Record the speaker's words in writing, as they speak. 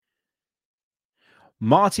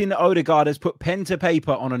Martin Odegaard has put pen to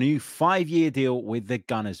paper on a new 5-year deal with the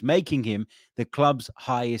Gunners, making him the club's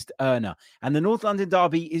highest earner. And the North London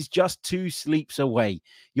derby is just 2 sleeps away.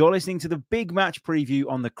 You're listening to the big match preview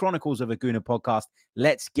on the Chronicles of a Gooner podcast.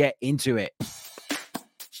 Let's get into it.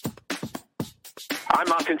 I'm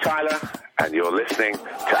Martin Tyler, and you're listening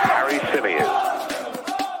to Harry Symeou.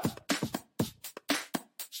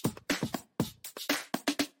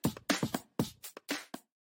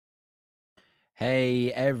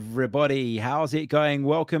 Hey everybody, how's it going?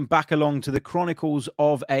 Welcome back along to the Chronicles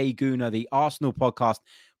of a Gooner, the Arsenal podcast,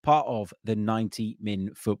 part of the 90 Min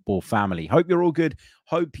Football family. Hope you're all good.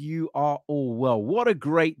 Hope you are all well. What a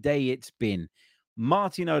great day it's been.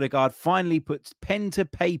 Martin Odegaard finally puts pen to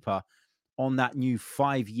paper on that new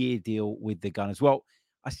 5-year deal with the Gunners. Well,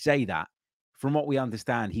 I say that. From what we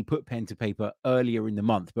understand, he put pen to paper earlier in the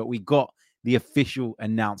month, but we got the official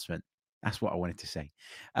announcement. That's what I wanted to say.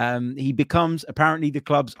 He becomes apparently the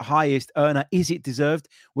club's highest earner. Is it deserved?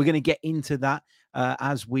 We're going to get into that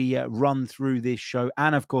as we run through this show.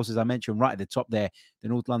 And of course, as I mentioned right at the top there, the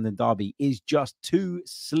North London derby is just 2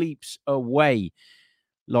 sleeps away.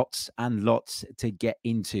 Lots and lots to get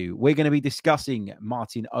into. We're going to be discussing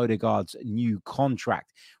Martin Odegaard's new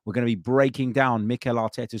contract. We're going to be breaking down Mikel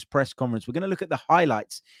Arteta's press conference. We're going to look at the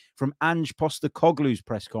highlights from Ange Postecoglou's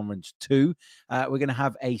press conference too. We're going to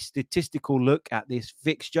have a statistical look at this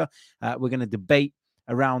fixture. We're going to debate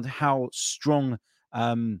around how strong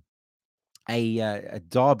a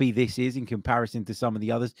derby this is in comparison to some of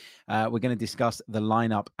the others. We're going to discuss the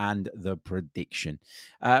lineup and the prediction.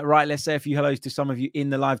 Right, let's say a few hellos to some of you in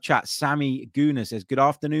the live chat. Sammy Gooner says, good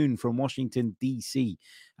afternoon from Washington, D.C.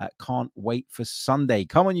 Can't wait for Sunday.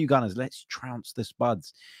 Come on, you Gunners. Let's trounce the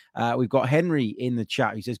Spuds. We've got Henry in the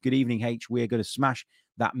chat who says, good evening, H. We're going to smash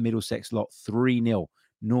that Middlesex lot 3-0.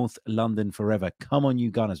 North London forever. Come on,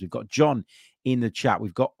 you Gunners. We've got John in the chat.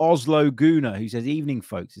 We've got Oslo Gooner who says, evening,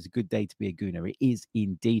 folks. It's a good day to be a Gooner. It is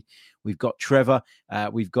indeed. We've got Trevor.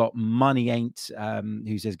 We've got Money Ain't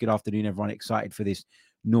who says, good afternoon, everyone. Excited for this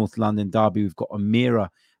North London derby. We've got Amira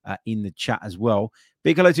in the chat as well.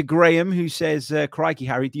 Big hello to Graham who says, crikey,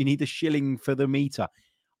 Harry, do you need a shilling for the meter?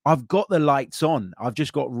 I've got the lights on. I've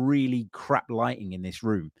just got really crap lighting in this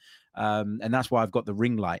room. And that's why I've got the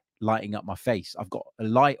ring light lighting up my face. I've got a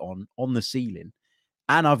light on the ceiling,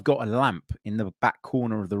 and I've got a lamp in the back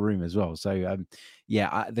corner of the room as well. So,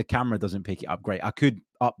 the camera doesn't pick it up great. I could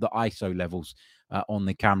up the ISO levels on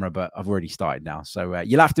the camera, but I've already started now. So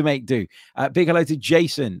you'll have to make do. Big hello to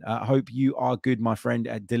Jason. Hope you are good, my friend.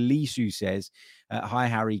 Delisu says, hi,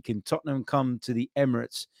 Harry. Can Tottenham come to the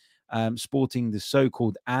Emirates sporting the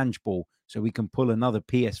so-called Ange ball so we can pull another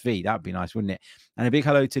PSV? That would be nice, wouldn't it? And a big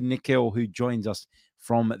hello to Nikhil who joins us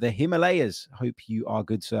from the Himalayas. Hope you are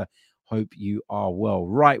good, sir. Hope you are well.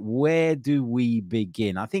 Right, where do we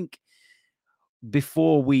begin? I think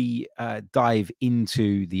before we dive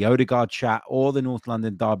into the Odegaard chat or the North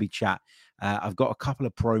London derby chat, I've got a couple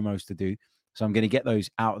of promos to do. So I'm going to get those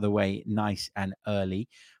out of the way nice and early.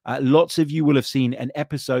 Lots of you will have seen an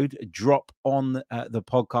episode drop on the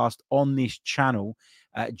podcast on this channel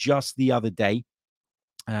just the other day.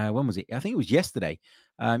 When was it? I think it was yesterday.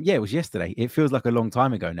 It was yesterday. It feels like a long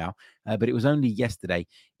time ago now, but it was only yesterday.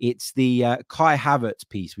 It's the Kai Havertz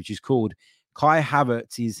piece, which is called Kai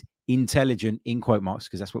Havertz's intelligent, in quote marks,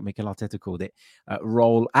 because that's what Mikel Arteta called it,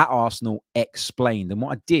 role at Arsenal explained. And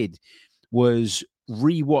what I did was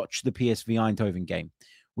rewatch the PSV Eindhoven game,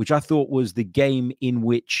 which I thought was the game in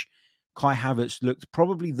which Kai Havertz looked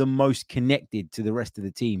probably the most connected to the rest of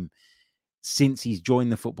the team since he's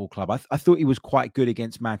joined the football club. I thought he was quite good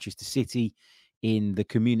against Manchester City in the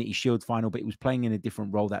Community Shield final, but he was playing in a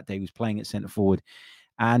different role that day. He was playing at centre forward.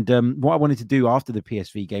 And what I wanted to do after the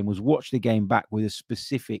PSV game was watch the game back with a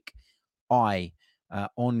specific eye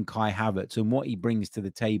on Kai Havertz and what he brings to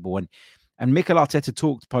the table. And Mikel Arteta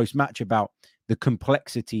talked post-match about the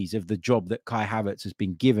complexities of the job that Kai Havertz has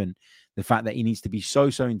been given, the fact that he needs to be so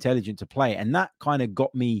intelligent to play. And that kind of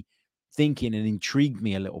got me thinking and intrigued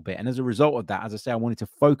me a little bit. And as a result of that, as I say, I wanted to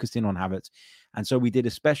focus in on Havertz. And so we did a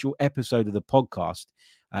special episode of the podcast.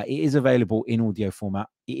 It is available in audio format.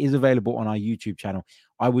 It is available on our YouTube channel.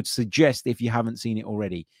 I would suggest, if you haven't seen it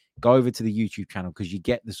already, go over to the YouTube channel because you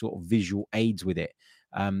get the sort of visual aids with it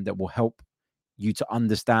that will help you to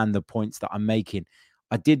understand the points that I'm making.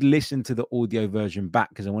 I did listen to the audio version back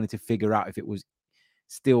because I wanted to figure out if it was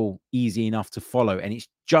still easy enough to follow. And it's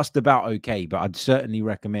just about okay, but I'd certainly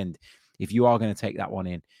recommend, if you are going to take that one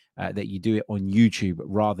in, that you do it on YouTube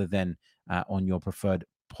rather than on your preferred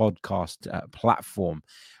podcast platform.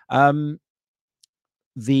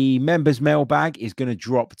 The members mailbag is going to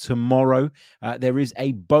drop tomorrow. There is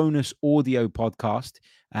a bonus audio podcast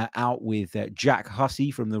out with Jack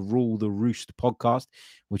Hussey from the Rule the Roost podcast,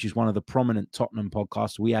 which is one of the prominent Tottenham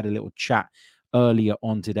podcasts. We had a little chat earlier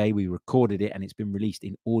on today. We recorded it and it's been released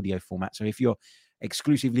in audio format. So if you're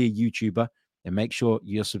exclusively a YouTuber, then make sure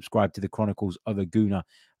you're subscribed to the Chronicles of a Gooner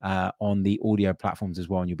on the audio platforms as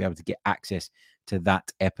well, and you'll be able to get access to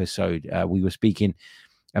that episode. We were speaking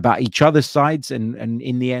about each other's sides, and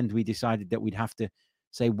in the end we decided that we'd have to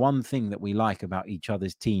say one thing that we like about each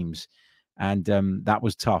other's teams, and that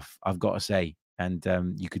was tough, I've got to say. And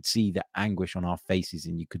you could see the anguish on our faces,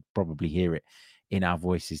 and you could probably hear it in our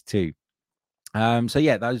voices too. So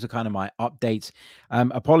yeah, those are kind of my updates.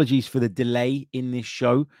 Apologies for the delay in this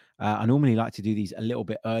show. I normally like to do these a little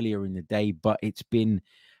bit earlier in the day, but it's been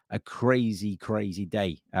a crazy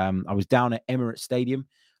day. I was down at Emirates Stadium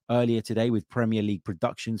earlier today with Premier League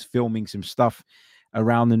Productions, filming some stuff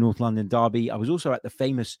around the North London derby. I was also at the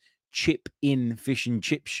famous Chip Inn fish and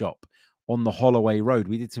chip shop on the Holloway Road.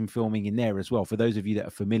 We did some filming in there as well. For those of you that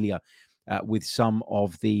are familiar with some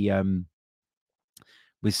of the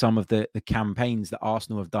campaigns that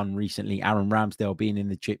Arsenal have done recently, Aaron Ramsdale being in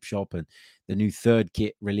the chip shop and the new third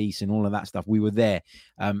kit release and all of that stuff. We were there.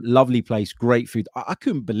 Lovely place, great food. I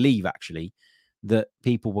couldn't believe actually that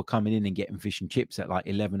people were coming in and getting fish and chips at like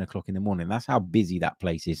 11 o'clock in the morning. That's how busy that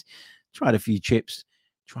place is. Tried a few chips,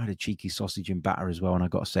 tried a cheeky sausage and batter as well. And I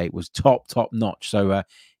got to say, it was top notch. So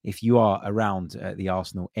if you are around the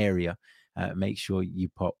Arsenal area, make sure you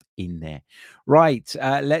pop in there. Right,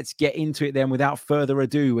 let's get into it then. Without further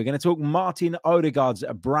ado, we're going to talk Martin Odegaard's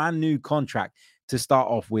brand new contract to start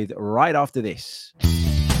off with right after this.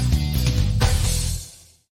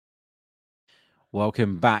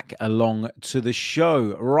 Welcome back along to the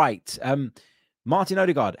show. Right, Martin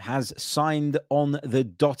Odegaard has signed on the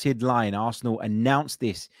dotted line. Arsenal announced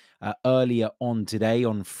this earlier on today,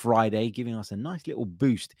 on Friday, giving us a nice little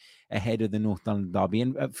boost ahead of the North London derby.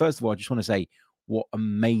 And first of all, I just want to say what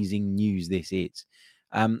amazing news this is.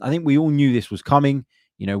 I think we all knew this was coming.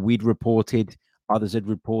 You know, we'd reported, others had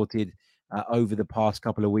reported over the past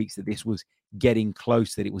couple of weeks that this was getting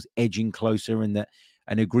close, that it was edging closer, and that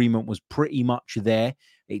an agreement was pretty much there.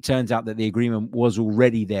 It turns out that the agreement was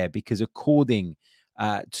already there because according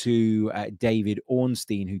to David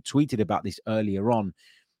Ornstein, who tweeted about this earlier on,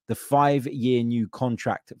 the 5-year new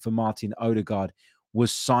contract for Martin Odegaard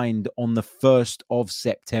was signed on the 1st of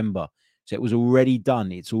September. So it was already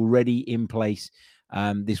done. It's already in place.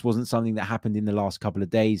 This wasn't something that happened in the last couple of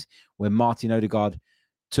days. When Martin Odegaard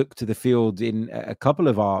took to the field in a couple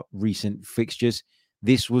of our recent fixtures,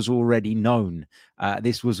 this was already known.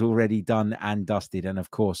 This was already done and dusted. And of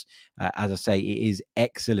course, as I say, it is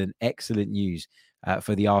excellent news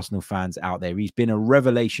for the Arsenal fans out there. He's been a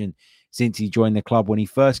revelation since he joined the club. When he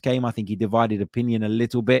first came, I think he divided opinion a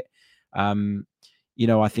little bit.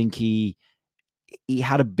 I think he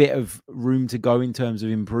had a bit of room to go in terms of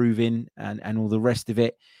improving and all the rest of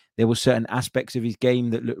it. There were certain aspects of his game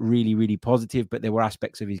that looked really positive, but there were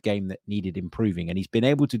aspects of his game that needed improving. And he's been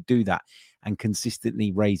able to do that and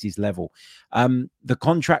consistently raise his level. The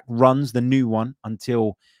contract runs, the new one,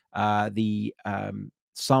 until the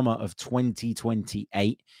summer of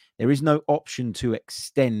 2028. There is no option to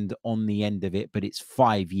extend on the end of it, but it's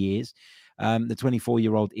 5 years. The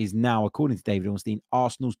 24-year-old is now, according to David Ornstein,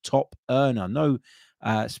 Arsenal's top earner. No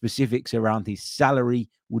specifics around his salary.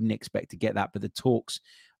 Wouldn't expect to get that, but the talks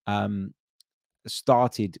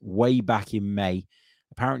started way back in May.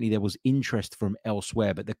 Apparently there was interest from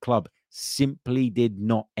elsewhere, but the club simply did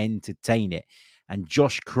not entertain it. And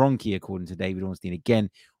Josh Kroenke, according to David Ornstein, again,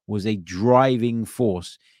 was a driving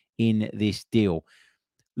force in this deal.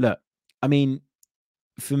 Look, I mean,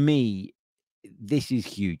 for me, this is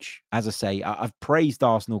huge. As I say, I've praised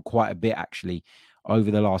Arsenal quite a bit, actually,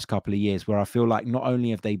 over the last couple of years, where I feel like not only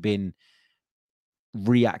have they been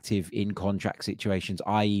reactive in contract situations,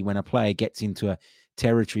 i.e. when a player gets into a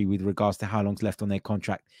territory with regards to how long's left on their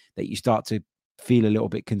contract, that you start to feel a little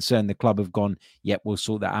bit concerned. The club have gone, yep, we'll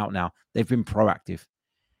sort that out now. They've been proactive.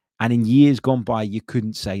 And in years gone by, you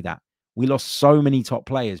couldn't say that. We lost so many top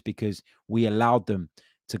players because we allowed them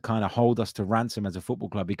to kind of hold us to ransom as a football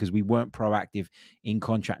club because we weren't proactive in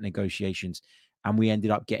contract negotiations. And we ended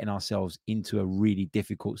up getting ourselves into a really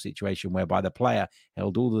difficult situation whereby the player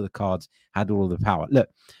held all of the cards, had all of the power. Look,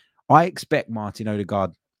 I expect Martin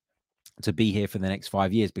Odegaard to be here for the next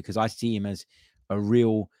 5 years because I see him as a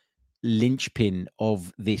real linchpin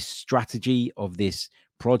of this strategy, of this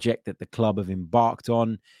project that the club have embarked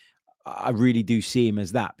on. I really do see him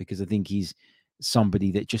as that because I think he's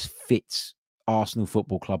somebody that just fits Arsenal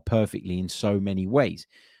Football Club perfectly in so many ways.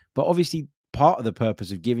 But obviously, part of the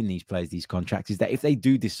purpose of giving these players these contracts is that if they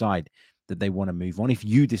do decide that they want to move on, if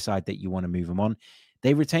you decide that you want to move them on,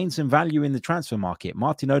 they retain some value in the transfer market.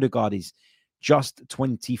 Martin Odegaard is just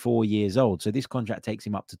 24 years old, so this contract takes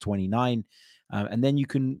him up to 29, and then you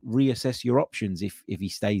can reassess your options if he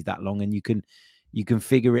stays that long, and you can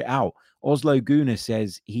figure it out. Oslo Gunnar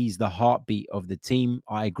says he's the heartbeat of the team.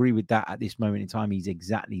 I agree with that. At this moment in time, he's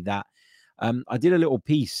exactly that. I did a little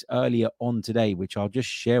piece earlier on today, which I'll just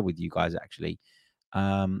share with you guys, actually.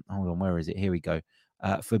 Hold on, where is it? Here we go.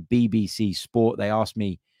 For BBC Sport, they asked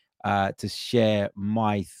me to share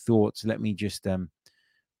my thoughts. Let me just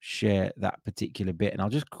share that particular bit, and I'll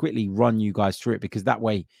just quickly run you guys through it, because that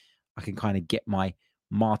way I can kind of get my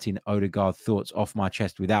Martin Odegaard thoughts off my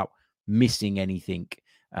chest without missing anything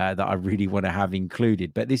that I really want to have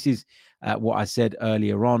included. But this is what I said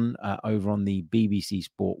earlier on over on the BBC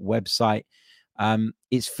Sport website.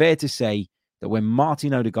 It's fair to say that when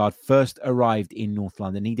Martin Odegaard first arrived in North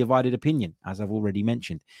London, he divided opinion, as I've already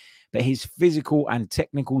mentioned. But his physical and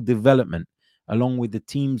technical development, along with the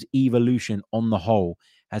team's evolution on the whole,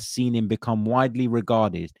 has seen him become widely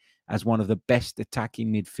regarded as one of the best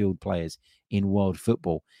attacking midfield players in world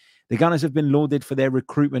football. The Gunners have been lauded for their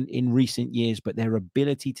recruitment in recent years, but their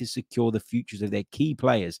ability to secure the futures of their key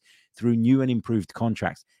players through new and improved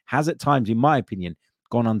contracts has at times, in my opinion,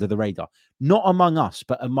 gone under the radar. Not among us,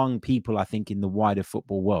 but among people, I think, in the wider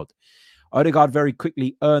football world. Odegaard very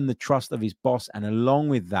quickly earned the trust of his boss, and along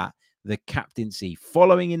with that, the captaincy,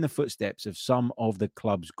 following in the footsteps of some of the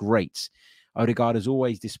club's greats. Odegaard has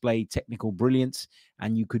always displayed technical brilliance,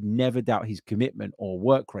 and you could never doubt his commitment or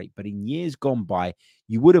work rate. But in years gone by,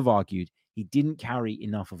 you would have argued he didn't carry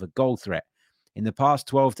enough of a goal threat. In the past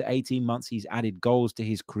 12 to 18 months, he's added goals to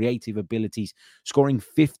his creative abilities, scoring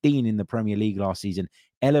 15 in the Premier League last season,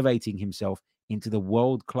 elevating himself into the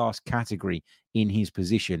world-class category in his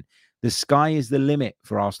position. The sky is the limit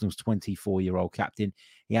for Arsenal's 24-year-old captain.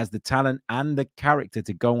 He has the talent and the character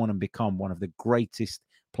to go on and become one of the greatest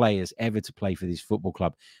players ever to play for this football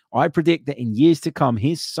club. I predict that in years to come,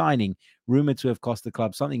 his signing, rumoured to have cost the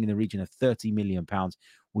club something in the region of £30 million,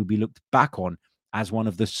 will be looked back on as one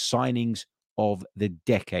of the signings of the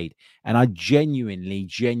decade. And I genuinely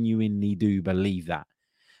do believe that.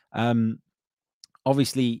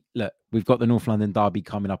 Obviously, look, we've got the North London derby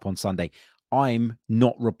coming up on Sunday. I'm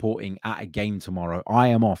not reporting at a game tomorrow. I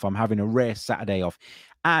am off. I'm having a rare Saturday off.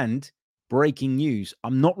 And breaking news,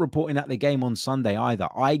 I'm not reporting at the game on Sunday either.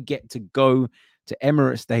 I get to go to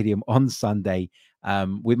Emirates Stadium on Sunday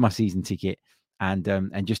with my season ticket and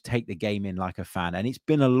just take the game in like a fan. And it's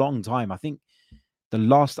been a long time. I think the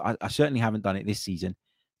last, I certainly haven't done it this season.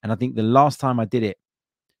 And I think the last time I did it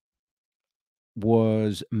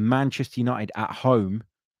was Manchester United at home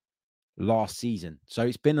last season. So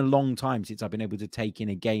it's been a long time since I've been able to take in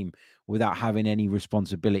a game without having any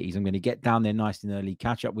responsibilities. I'm going to get down there nice and early,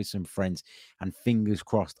 catch up with some friends, and fingers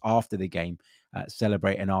crossed after the game,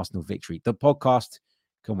 celebrate an Arsenal victory. The podcast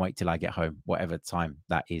can wait till I get home, whatever time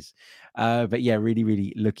that is. But yeah,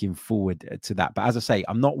 really looking forward to that. But as I say,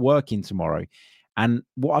 I'm not working tomorrow. And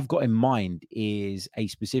what I've got in mind is a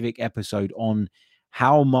specific episode on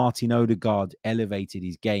how Martin Odegaard elevated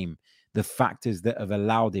his game, the factors that have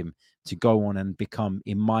allowed him to go on and become,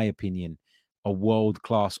 in my opinion, a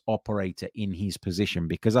world-class operator in his position.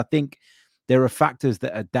 Because I think there are factors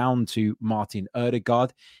that are down to Martin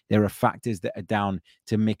Odegaard. There are factors that are down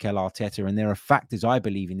to Mikel Arteta. And there are factors, I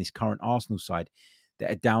believe, in this current Arsenal side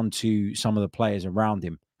that are down to some of the players around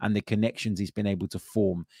him and the connections he's been able to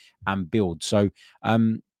form and build. So,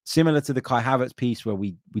 similar to the Kai Havertz piece where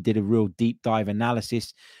we did a real deep dive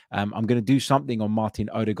analysis, I'm going to do something on Martin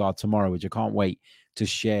Odegaard tomorrow, which I can't wait to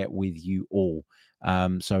share with you all.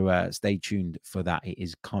 So stay tuned for that. It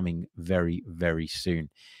is coming very soon.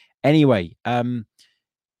 Anyway, I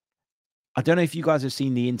don't know if you guys have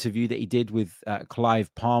seen the interview that he did with Clive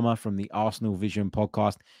Palmer from the Arsenal Vision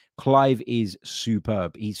podcast. Clive is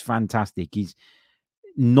superb. He's fantastic. His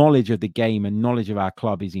knowledge of the game and knowledge of our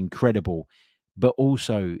club is incredible. But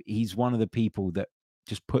also, he's one of the people that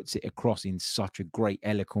just puts it across in such a great,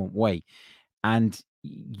 eloquent way. And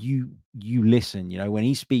you listen, when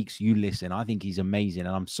he speaks, you listen. I think he's amazing.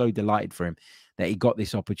 And I'm so delighted for him that he got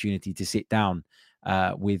this opportunity to sit down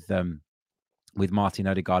with Martin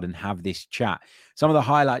Odegaard and have this chat. Some of the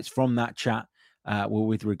highlights from that chat were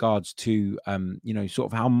with regards to,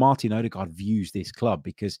 sort of how Martin Odegaard views this club.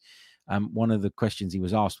 Because one of the questions he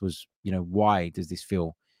was asked was, why does this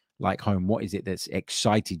feel like home? What is it that's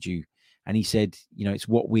excited you? And he said, it's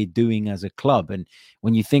what we're doing as a club. And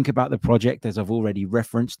when you think about the project, as I've already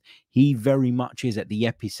referenced, he very much is at the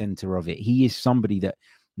epicenter of it. He is somebody that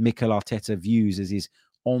Mikel Arteta views as his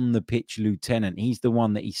on the pitch lieutenant. He's the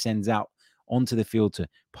one that he sends out onto the field to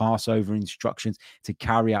pass over instructions, to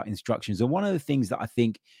carry out instructions. And one of the things that I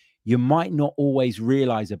think you might not always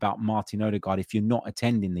realize about Martin Odegaard if you're not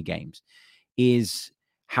attending the games is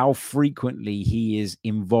how frequently he is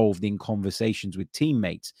involved in conversations with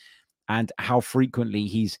teammates, and how frequently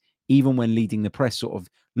he's, even when leading the press, sort of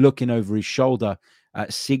looking over his shoulder,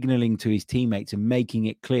 signaling to his teammates and making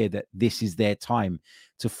it clear that this is their time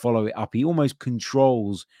to follow it up. He almost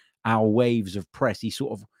controls our waves of press. He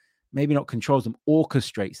sort of, maybe not controls them,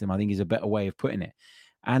 orchestrates them, I think is a better way of putting it.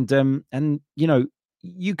 And you know,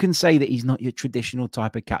 you can say that he's not your traditional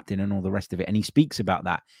type of captain and all the rest of it. And he speaks about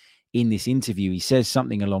that in this interview. He says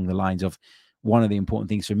something along the lines of, one of the important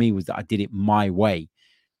things for me was that I did it my way.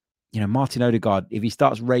 You know, Martin Odegaard, if he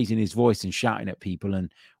starts raising his voice and shouting at people and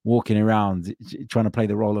walking around trying to play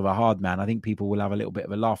the role of a hard man, I think people will have a little bit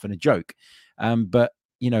of a laugh and a joke. But,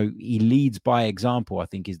 you know, he leads by example, I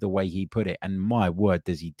think is the way he put it. And my word,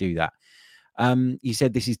 does he do that? He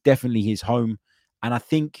said this is definitely his home. And I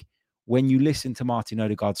think when you listen to Martin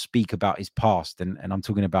Odegaard speak about his past, and I'm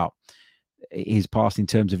talking about his past in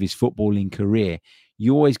terms of his footballing career,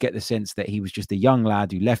 you always get the sense that he was just a young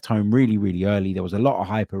lad who left home really, really early. There was a lot of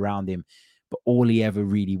hype around him, but all he ever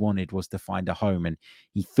really wanted was to find a home. And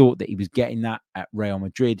he thought that he was getting that at Real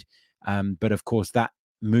Madrid. But of course, that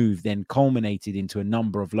move then culminated into a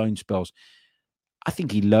number of loan spells. I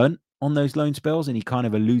think he learned on those loan spells, and he kind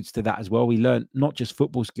of alludes to that as well. We learned not just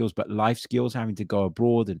football skills, but life skills, having to go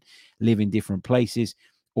abroad and live in different places,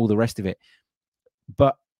 all the rest of it.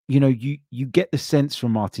 But you know, you get the sense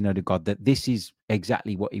from Martin Odegaard that this is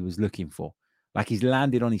exactly what he was looking for. Like, he's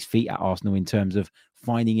landed on his feet at Arsenal in terms of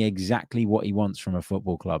finding exactly what he wants from a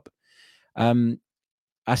football club.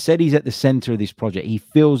 I said he's at the center of this project. He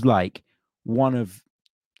feels like one of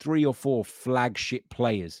 3 or 4 flagship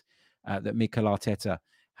players that Mikel Arteta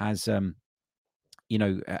has,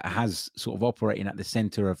 has sort of operating at the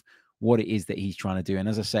center of what it is that he's trying to do. And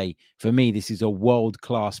as I say, for me, this is a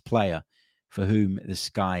world-class player for whom the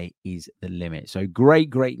sky is the limit. So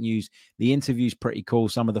great news. The interview's pretty cool.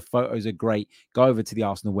 Some of the photos are great. Go over to the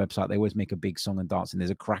Arsenal website. They always make a big song and dance, and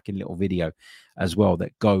there's a cracking little video as well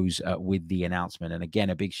that goes with the announcement. And again,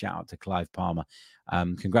 a big shout out to Clive Palmer.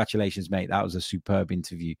 Congratulations, mate. That was a superb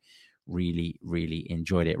interview. Really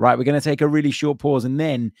enjoyed it. Right, we're going to take a really short pause, and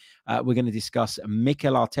then we're going to discuss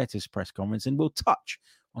Mikel Arteta's press conference, and we'll touch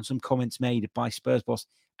on some comments made by Spurs boss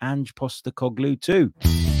Ange Postecoglou too.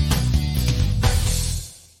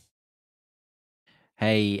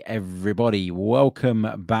 Hey, everybody. Welcome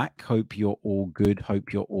back. Hope you're all good.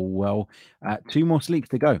 Hope you're all well. 2 more sleeps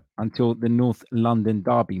to go until the North London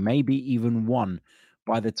derby, maybe even 1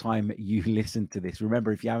 by the time you listen to this.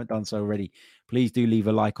 Remember, if you haven't done so already, please do leave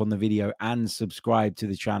a like on the video and subscribe to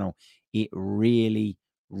the channel. It really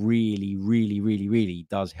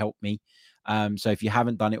does help me. So if you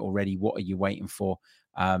haven't done it already, what are you waiting for?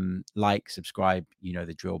 Like, subscribe, you know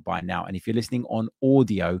the drill by now. And if you're listening on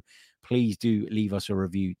audio, please do leave us a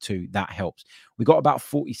review too. That helps. We got about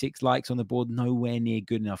 46 likes on the board. Nowhere near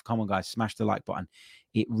good enough. Come on, guys, smash the like button.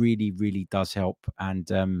 It really does help. And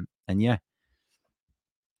yeah,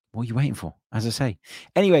 what are you waiting for? As I say.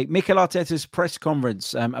 Anyway, Mikel Arteta's press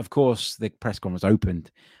conference. Of course, the press conference opened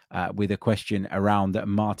with a question around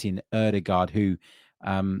Martin Odegaard, who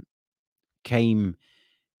came,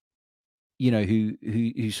 you know,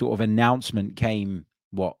 who sort of announcement came,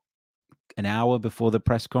 what, an hour before the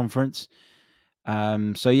press conference.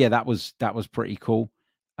 So yeah, that was pretty cool.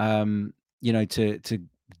 You know, to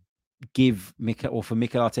give Mikel, or for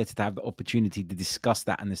Mikel Arteta to have the opportunity to discuss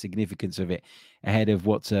that and the significance of it ahead of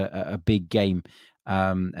what's a big game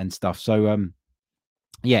and stuff. So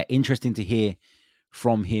yeah, interesting to hear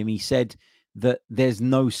from him. He said that there's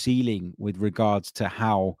no ceiling with regards to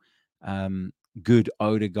how good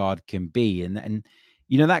Odegaard can be, and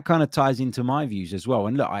you know, that kind of ties into my views as well.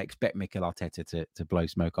 And look, I expect Mikel Arteta to blow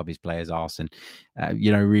smoke up his players' arse and,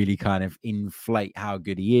 you know, really kind of inflate how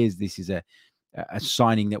good he is. This is a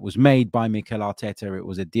signing that was made by Mikel Arteta. It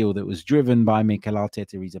was a deal that was driven by Mikel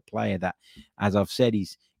Arteta. He's a player that, as I've said,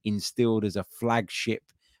 he's instilled as a flagship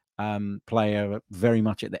player, very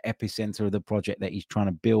much at the epicenter of the project that he's trying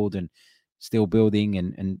to build and still building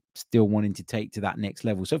and still wanting to take to that next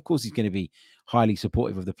level. So, of course, he's going to be highly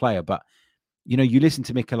supportive of the player. But you know, you listen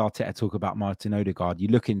to Mikel Arteta talk about Martin Odegaard, you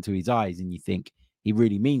look into his eyes and you think he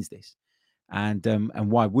really means this. And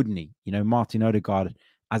why wouldn't he? You know, Martin Odegaard,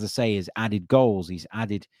 as I say, has added goals. He's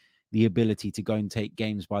added the ability to go and take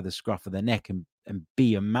games by the scruff of the neck and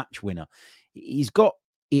be a match winner. He's got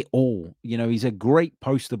it all. You know, he's a great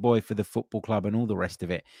poster boy for the football club and all the rest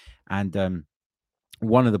of it. And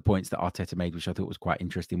one of the points that Arteta made, which I thought was quite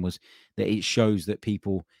interesting, was that it shows that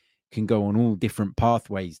people can go on all different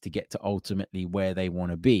pathways to get to ultimately where they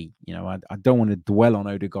want to be. You know, I don't want to dwell on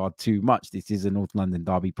Odegaard too much. This is a North London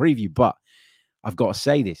derby preview, but I've got to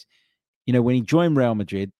say this. You know, when he joined Real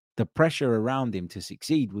Madrid, the pressure around him to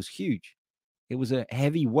succeed was huge. It was a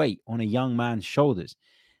heavy weight on a young man's shoulders.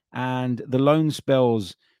 And the loan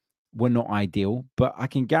spells were not ideal, but I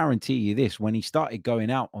can guarantee you this, when he started going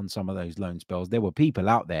out on some of those loan spells, there were people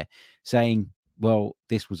out there saying, well,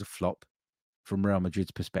 this was a flop from Real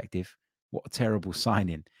Madrid's perspective. What a terrible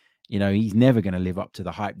signing. You know, he's never going to live up to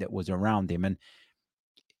the hype that was around him. And,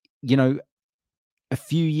 you know, a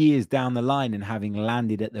few years down the line and having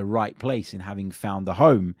landed at the right place and having found a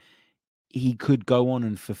home, he could go on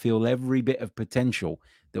and fulfill every bit of potential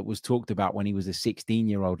that was talked about when he was a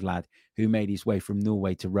 16-year-old lad who made his way from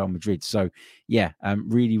Norway to Real Madrid. So, yeah,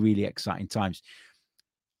 really, really exciting times.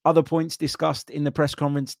 Other points discussed in the press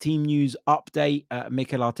conference, team news update.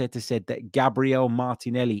 Mikel Arteta said that Gabriel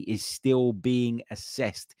Martinelli is still being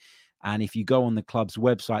assessed. And if you go on the club's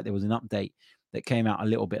website, there was an update that came out a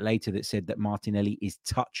little bit later that said that Martinelli is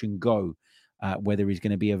touch and go, whether he's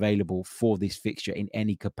going to be available for this fixture in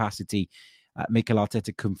any capacity. Mikel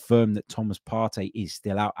Arteta confirmed that Thomas Partey is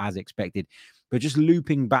still out as expected. But just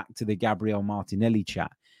looping back to the Gabriel Martinelli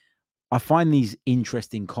chat, I find these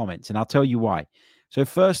interesting comments, and I'll tell you why. So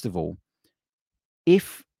first of all,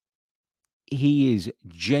 if he is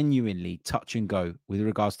genuinely touch and go with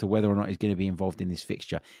regards to whether or not he's going to be involved in this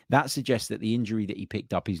fixture, that suggests that the injury that he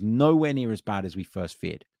picked up is nowhere near as bad as we first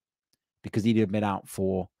feared, because he'd have been out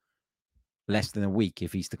for less than a week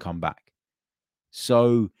if he's to come back.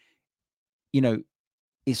 So, you know,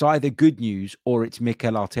 it's either good news or it's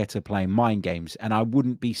Mikel Arteta playing mind games. And I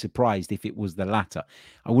wouldn't be surprised if it was the latter.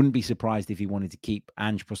 I wouldn't be surprised if he wanted to keep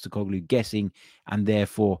Ange Postecoglou guessing and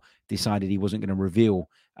therefore decided he wasn't going to reveal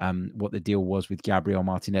what the deal was with Gabriel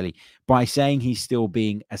Martinelli. By saying he's still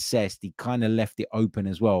being assessed, he kind of left it open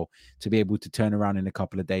as well to be able to turn around in a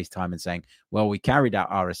couple of days' time and saying, well, we carried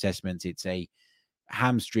out our assessments. It's a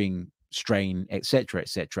hamstring strain, etc.,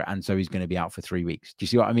 etc., and so he's going to be out for 3 weeks. Do you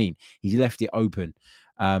see what I mean? He's left it open,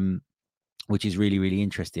 which is really, really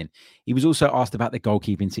interesting. He was also asked about the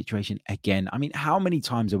goalkeeping situation again. I mean, how many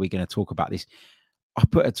times are we going to talk about this? I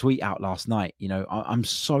put a tweet out last night. You know, I'm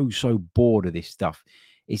so bored of this stuff.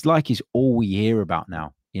 It's like it's all we hear about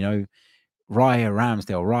now. You know, Raya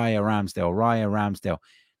Ramsdale.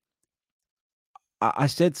 I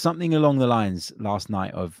said something along the lines last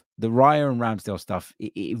night of the Raya and Ramsdale stuff.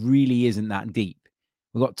 It really isn't that deep.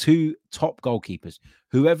 We've got two top goalkeepers.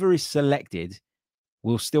 Whoever is selected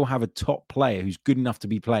will still have a top player who's good enough to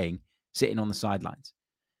be playing sitting on the sidelines.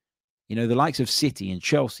 You know, the likes of City and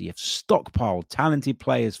Chelsea have stockpiled talented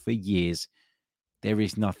players for years. There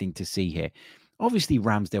is nothing to see here. Obviously,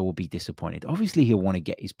 Ramsdale will be disappointed. Obviously, he'll want to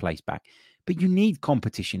get his place back. But you need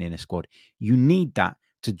competition in a squad. You need that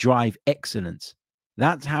to drive excellence.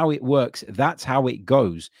 That's how it works. That's how it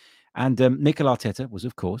goes. And Mikel Arteta was,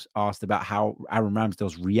 of course, asked about how Aaron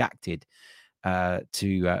Ramsdale's reacted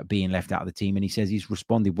to being left out of the team. And he says he's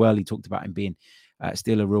responded well. He talked about him being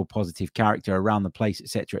still a real positive character around the place,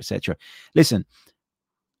 etc., etc. Listen,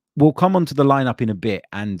 we'll come on to the lineup in a bit,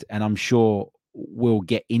 and I'm sure we'll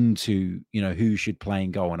get into, you know, who should play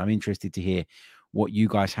and go. And I'm interested to hear what you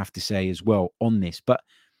guys have to say as well on this. But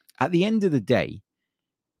at the end of the day,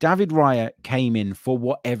 David Raya came in for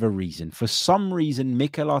whatever reason. For some reason,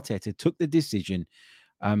 Mikel Arteta took the decision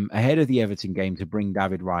ahead of the Everton game to bring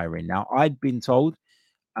David Raya in. Now, I'd been told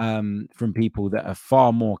from people that are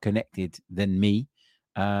far more connected than me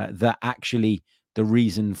that actually the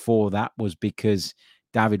reason for that was because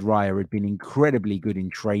David Raya had been incredibly good in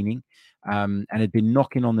training and had been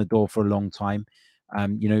knocking on the door for a long time.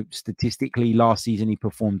 You know, statistically, last season he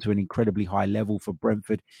performed to an incredibly high level for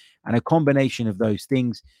Brentford, and a combination of those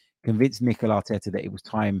things convinced Mikel Arteta that it was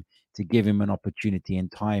time to give him an opportunity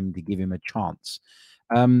and time to give him a chance.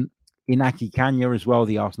 Inaki Kanya as well,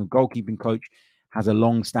 the Arsenal goalkeeping coach, has a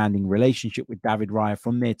long-standing relationship with David Raya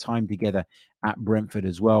from their time together at Brentford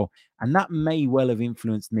as well. And that may well have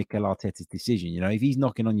influenced Mikel Arteta's decision. You know, if he's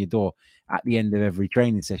knocking on your door at the end of every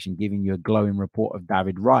training session, giving you a glowing report of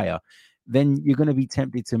David Raya, then you're going to be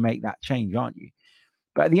tempted to make that change, aren't you?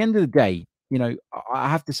 But at the end of the day, you know, I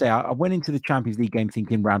have to say, I went into the Champions League game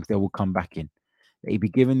thinking Ramsdale will come back in, that he'd be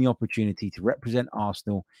given the opportunity to represent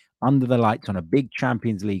Arsenal under the lights on a big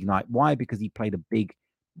Champions League night. Why? Because he played a big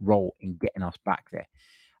role in getting us back there.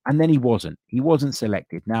 And then he wasn't. He wasn't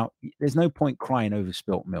selected. Now, there's no point crying over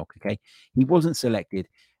spilt milk, okay? He wasn't selected.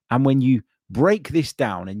 And when you break this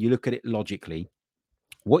down and you look at it logically,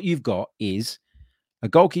 what you've got is a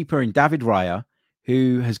goalkeeper in David Raya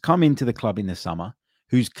who has come into the club in the summer,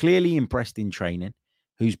 who's clearly impressed in training,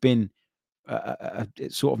 who's been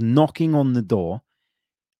sort of knocking on the door.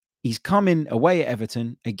 He's coming away at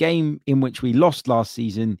Everton, a game in which we lost last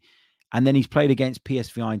season, and then he's played against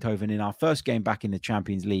PSV Eindhoven in our first game back in the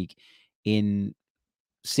Champions League in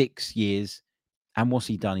 6 years. And what's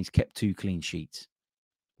he done? He's kept 2 clean sheets.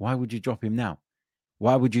 Why would you drop him now?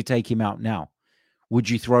 Why would you take him out now? Would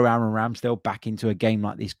you throw Aaron Ramsdale back into a game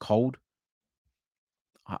like this cold?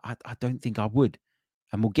 I don't think I would.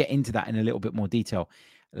 And we'll get into that in a little bit more detail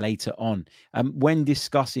later on. When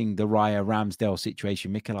discussing the Raya Ramsdale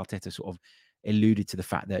situation, Mikel Arteta sort of alluded to the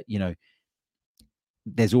fact that,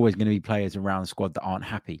 there's always going to be players around the squad that aren't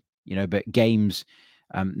happy, but games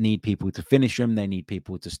need people to finish them. They need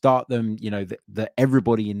people to start them. That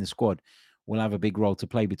everybody in the squad will have a big role to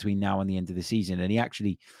play between now and the end of the season. And he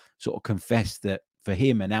actually sort of confessed that for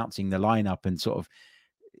him, announcing the lineup and sort of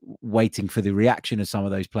waiting for the reaction of some of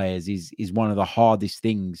those players is one of the hardest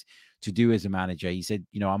things to do as a manager. He said,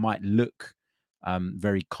 I might look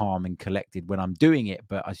very calm and collected when I'm doing it,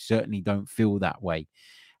 but I certainly don't feel that way.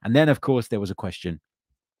 And then, of course, there was a question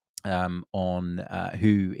on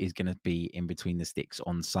who is going to be in between the sticks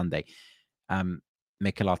on Sunday.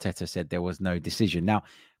 Mikel Arteta said there was no decision. Now,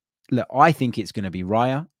 look, I think it's going to be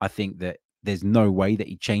Raya. I think that there's no way that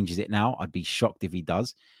he changes it now. I'd be shocked if he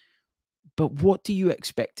does. But what do you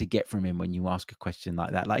expect to get from him when you ask a question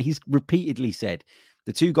like that? Like, he's repeatedly said,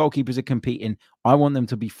 the 2 goalkeepers are competing. I want them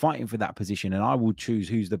to be fighting for that position, and I will choose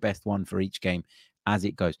who's the best one for each game as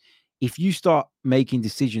it goes. If you start making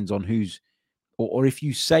decisions on who's, or if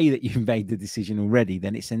you say that you've made the decision already,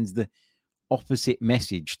 then it sends the opposite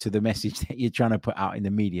message to the message that you're trying to put out in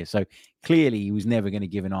the media. So clearly he was never going to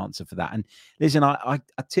give an answer for that. And listen, I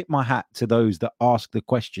tip my hat to those that ask the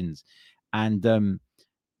questions and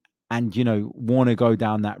want to go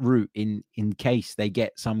down that route in case they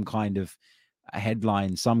get some kind of a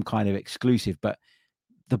headline, some kind of exclusive. But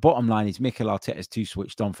the bottom line is Mikel Arteta's too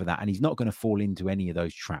switched on for that, and he's not going to fall into any of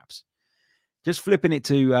those traps. Just flipping it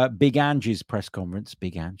to Big Ange's press conference.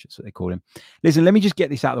 Big Ange, that's what they call him. Listen, let me just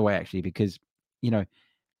get this out of the way, actually, because,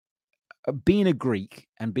 being a Greek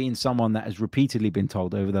and being someone that has repeatedly been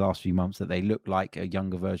told over the last few months that they look like a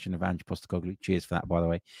younger version of Ange Postecoglou. Cheers for that, by the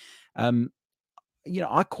way.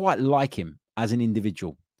 I quite like him as an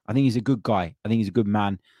individual. I think he's a good guy. I think he's a good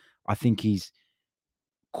man. I think he's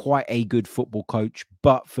quite a good football coach.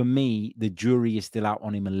 But for me, the jury is still out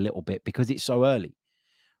on him a little bit because it's so early.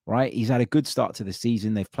 Right? He's had a good start to the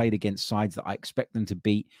season. They've played against sides that I expect them to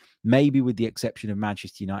beat, maybe with the exception of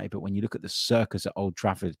Manchester United. But when you look at the circus at Old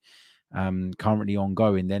Trafford currently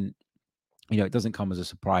ongoing, then, it doesn't come as a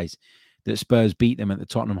surprise that Spurs beat them at the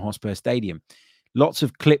Tottenham Hotspur Stadium. Lots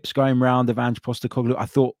of clips going around of Ange Postecoglou. I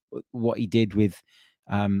thought what he did with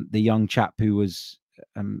the young chap who was,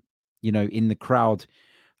 in the crowd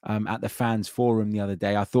at the fans forum the other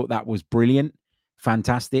day, I thought that was brilliant.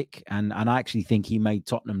 Fantastic. And I actually think he made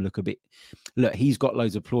Tottenham look he's got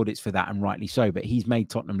loads of plaudits for that, and rightly so, but he's made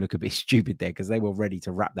Tottenham look a bit stupid there because they were ready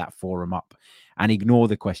to wrap that forum up and ignore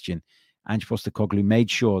the question. Ange Postecoglou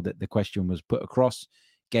made sure that the question was put across,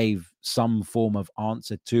 gave some form of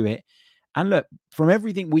answer to it. And look, from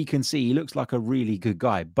everything we can see, he looks like a really good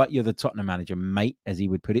guy, but you're the Tottenham manager, mate, as he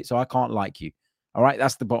would put it. So I can't like you. All right.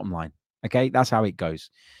 That's the bottom line. Okay. That's how it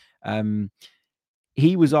goes.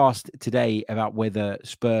 He was asked today about whether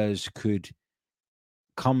Spurs could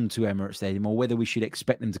come to Emirates Stadium or whether we should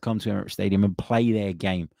expect them to come to Emirates Stadium and play their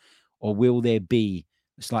game, or will there be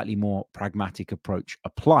a slightly more pragmatic approach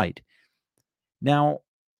applied? Now,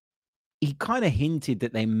 he kind of hinted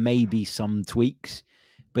that there may be some tweaks,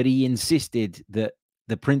 but he insisted that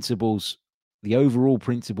the overall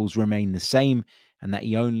principles remain the same and that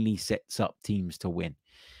he only sets up teams to win.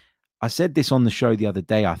 I said this on the show the other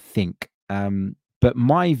day, I think. But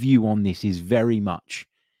my view on this is very much,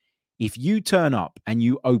 if you turn up and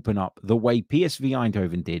you open up the way PSV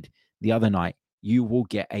Eindhoven did the other night, you will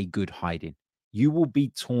get a good hiding. You will be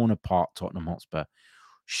torn apart, Tottenham Hotspur.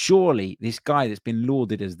 Surely this guy that's been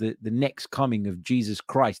lauded as the next coming of Jesus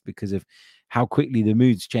Christ because of how quickly the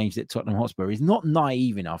moods changed at Tottenham Hotspur is not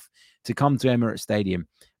naive enough to come to Emirates Stadium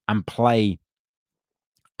and play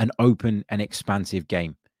an open and expansive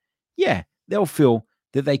game. Yeah, they'll feel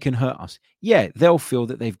that they can hurt us. Yeah, they'll feel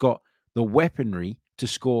that they've got the weaponry to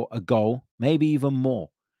score a goal, maybe even more.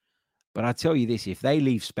 But I tell you this, if they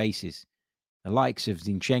leave spaces, the likes of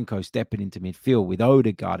Zinchenko stepping into midfield with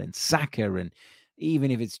Odegaard and Saka, and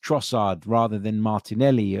even if it's Trossard rather than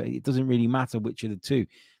Martinelli, it doesn't really matter which of the two.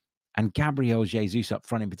 And Gabriel Jesus up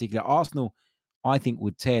front in particular, Arsenal, I think,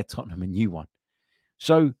 would tear Tottenham a new one.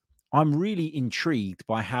 So I'm really intrigued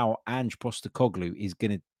by how Ange Postecoglou is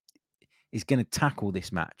going to tackle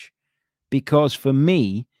this match, because for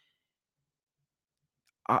me,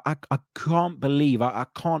 I can't believe, I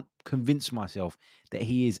can't convince myself that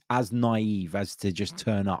he is as naive as to just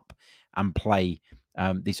turn up and play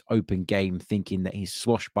this open game, thinking that his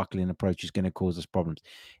swashbuckling approach is going to cause us problems.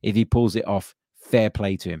 If he pulls it off, fair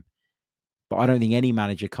play to him. But I don't think any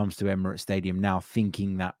manager comes to Emirates Stadium now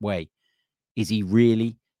thinking that way. Is he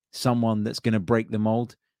really someone that's going to break the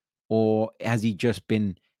mold? Or has he just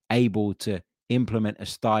been able to implement a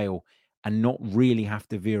style and not really have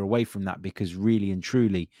to veer away from that, because really and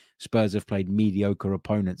truly, Spurs have played mediocre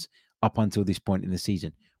opponents up until this point in the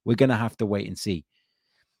season? We're going to have to wait and see.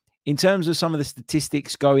 In terms of some of the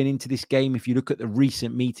statistics going into this game, if you look at the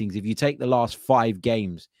recent meetings, if you take the last 5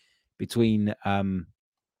 games between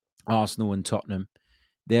Arsenal and Tottenham,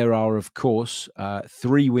 there are, of course,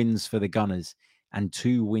 3 wins for the Gunners and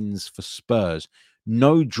 2 wins for Spurs.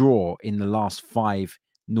 No draw in the last 5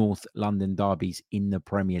 North London derbies in the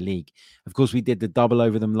Premier League. Of course, we did the double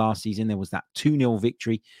over them last season. There was that 2-0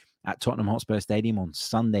 victory at Tottenham Hotspur Stadium on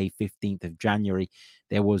Sunday, 15th of January.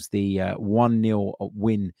 There was the 1-0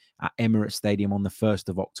 win at Emirates Stadium on the 1st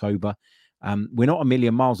of October. We're not a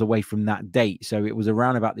million miles away from that date. So it was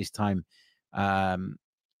around about this time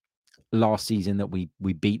last season that we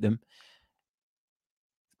beat them.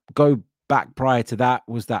 Go back prior to that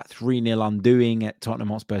was that 3-0 undoing at Tottenham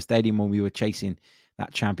Hotspur Stadium when we were chasing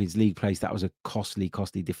that Champions League place. That was a costly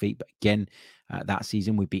defeat. But again, that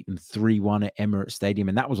season we beat them 3-1 at Emirates Stadium,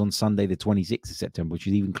 and that was on Sunday, the 26th of September, which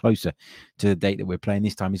is even closer to the date that we're playing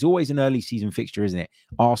this time. It's always an early season fixture, isn't it?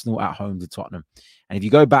 Arsenal at home to Tottenham. And if you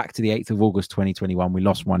go back to the 8th of August 2021, we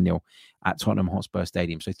lost 1-0 at Tottenham Hotspur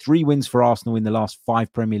Stadium. So 3 wins for Arsenal in the last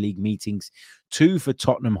 5 Premier League meetings, 2 for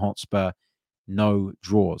Tottenham Hotspur, no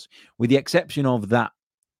draws. With the exception of that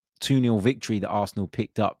 2-0 victory that Arsenal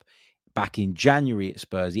picked up back in January at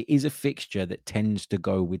Spurs, it is a fixture that tends to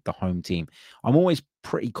go with the home team. I'm always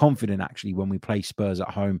pretty confident, actually, when we play Spurs at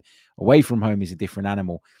home. Away from home is a different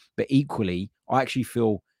animal. But equally, I actually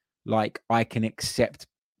feel like I can accept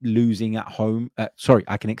losing at home.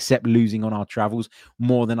 I can accept losing on our travels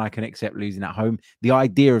more than I can accept losing at home. The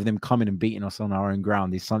idea of them coming and beating us on our own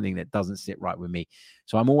ground is something that doesn't sit right with me.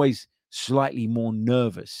 So I'm always slightly more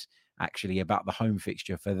nervous, actually, about the home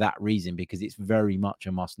fixture for that reason, because it's very much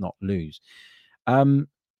a must not lose.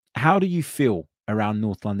 How do you feel around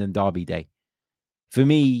North London Derby Day? For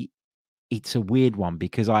me, it's a weird one,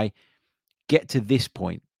 because I get to this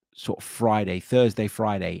point, sort of Thursday,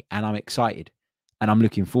 Friday, and I'm excited and I'm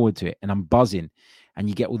looking forward to it and I'm buzzing, and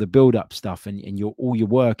you get all the build-up stuff, and all your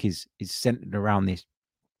work is centered around this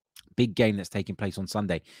big game that's taking place on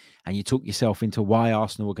Sunday, and you talk yourself into why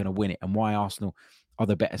Arsenal are going to win it and why Arsenal are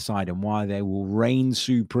the better side and why they will reign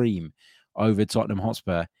supreme over Tottenham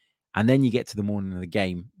Hotspur. And then you get to the morning of the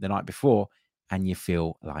game the night before and you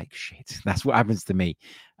feel like shit. That's what happens to me.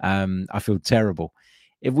 I feel terrible.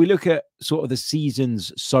 If we look at sort of the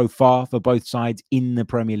seasons so far for both sides in the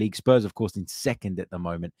Premier League, Spurs, of course, in second at the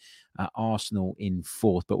moment, Arsenal in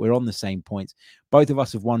fourth, but we're on the same points. Both of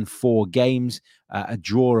us have won 4 games, a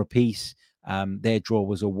draw apiece. Their draw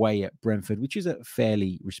was away at Brentford, which is a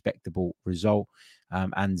fairly respectable result,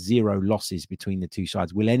 and 0 losses between the two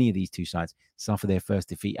sides. Will any of these two sides suffer their first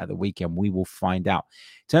defeat at the weekend? We will find out.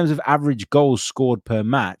 In terms of average goals scored per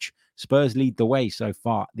match, Spurs lead the way so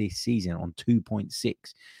far this season on 2.6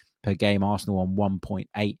 per game. Arsenal on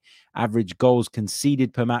 1.8. Average goals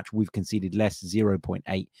conceded per match, we've conceded less,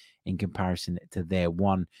 0.8 in comparison to their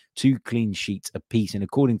 1. 2 clean sheets apiece. And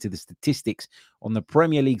according to the statistics on the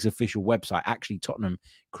Premier League's official website, actually Tottenham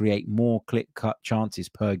create more clear-cut chances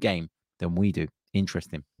per game than we do.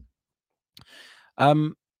 Interesting.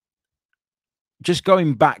 Just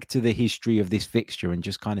going back to the history of this fixture and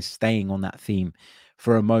just kind of staying on that theme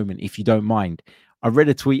for a moment, if you don't mind. I read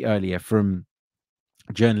a tweet earlier from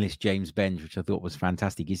journalist James Benge, which I thought was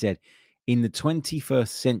fantastic. He said, in the 21st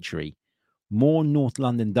century, more North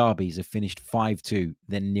London derbies have finished 5-2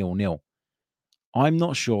 than 0-0. I'm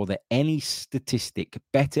not sure that any statistic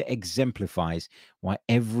better exemplifies why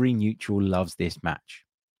every neutral loves this match.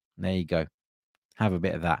 There you go. Have a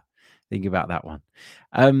bit of that. Think about that one.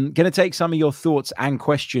 Going to take some of your thoughts and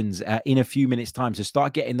questions in a few minutes' time. So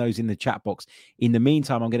start getting those in the chat box. In the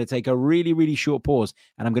meantime, I'm going to take a really, really short pause,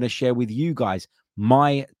 and I'm going to share with you guys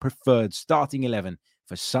my preferred starting 11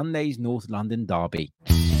 for Sunday's North London derby.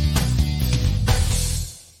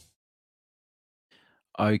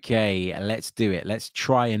 Okay, let's do it. Let's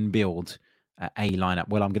try and build a lineup.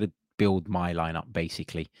 Well, I'm going to build my lineup,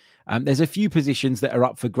 basically. There's a few positions that are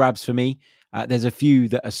up for grabs for me. There's a few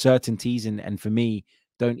that are certainties, and for me,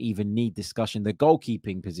 don't even need discussion. The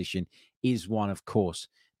goalkeeping position is one, of course,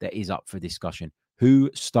 that is up for discussion.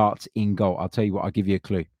 Who starts in goal? I'll tell you what, I'll give you a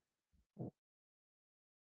clue.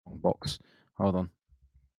 Box. Hold on.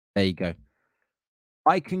 There you go.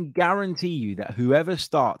 I can guarantee you that whoever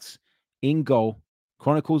starts in goal,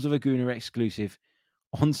 Chronicles of a Gooner exclusive,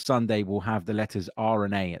 on Sunday will have the letters R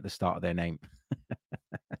and A at the start of their name.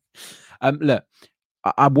 Look,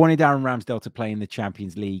 I wanted Aaron Ramsdale to play in the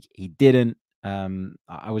Champions League. He didn't.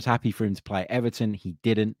 I was happy for him to play at Everton. He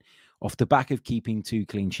didn't. Off the back of keeping 2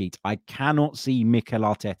 clean sheets, I cannot see Mikel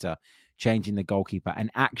Arteta changing the goalkeeper. And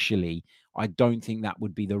actually, I don't think that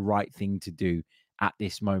would be the right thing to do at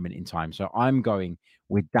this moment in time. So I'm going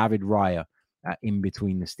with David Raya in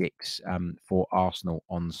between the sticks for Arsenal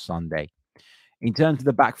on Sunday. In terms of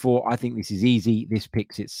the back four, I think this is easy. This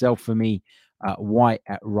picks itself for me. White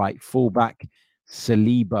at right fullback,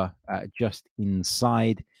 Saliba just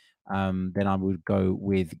inside. Then I would go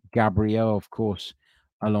with Gabriel, of course,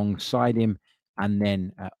 alongside him. And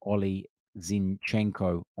then Oli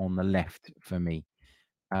Zinchenko on the left for me.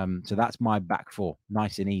 So that's my back four.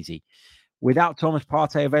 Nice and easy. Without Thomas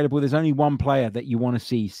Partey available, there's only one player that you want to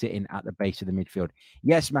see sitting at the base of the midfield.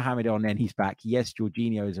 Yes, Mohamed Elneny, he's back. Yes,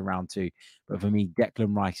 Jorginho is around too. But for me,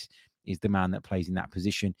 Declan Rice is the man that plays in that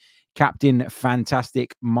position. Captain,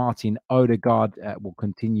 fantastic. Martin Odegaard will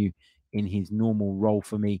continue in his normal role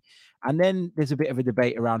for me. And then there's a bit of a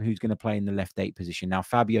debate around who's going to play in the left 8 position. Now,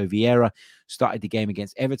 Fabio Vieira started the game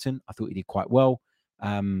against Everton. I thought he did quite well.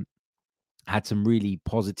 Had some really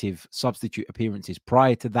positive substitute appearances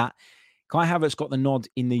prior to that. Kai Havertz got the nod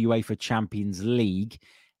in the UEFA Champions League.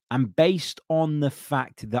 And based on the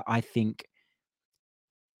fact that I think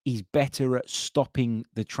he's better at stopping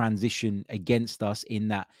the transition against us, in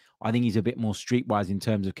that I think he's a bit more streetwise in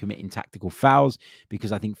terms of committing tactical fouls,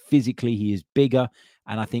 because I think physically he is bigger,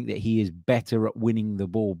 and I think that he is better at winning the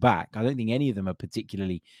ball back. I don't think any of them are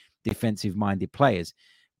particularly defensive-minded players.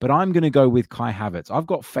 But I'm going to go with Kai Havertz. I've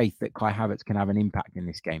got faith that Kai Havertz can have an impact in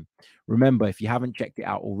this game. Remember, if you haven't checked it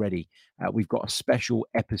out already, we've got a special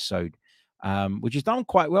episode, which has done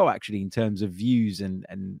quite well, actually, in terms of views and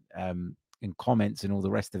comments and all the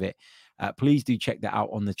rest of it. Please do check that out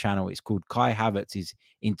on the channel. It's called Kai Havertz's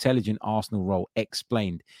Intelligent Arsenal Role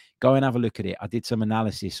Explained. Go and have a look at it. I did some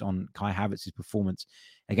analysis on Kai Havertz's performance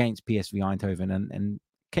against PSV Eindhoven and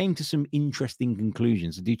came to some interesting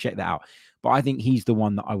conclusions. So do check that out. But I think he's the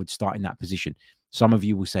one that I would start in that position. Some of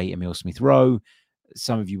you will say Emile Smith-Rowe.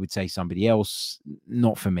 Some of you would say somebody else.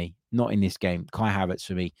 Not for me. Not in this game. Kai Havertz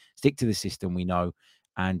for me. Stick to the system we know.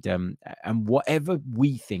 And whatever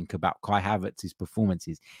we think about Kai Havertz's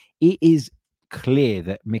performances, it is clear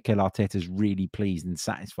that Mikel Arteta is really pleased and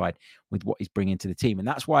satisfied with what he's bringing to the team. And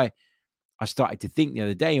that's why I started to think the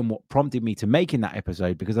other day, and what prompted me to making that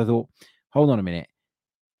episode, because I thought, hold on a minute.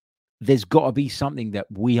 There's got to be something that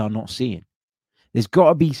we are not seeing. There's got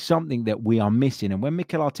to be something that we are missing. And when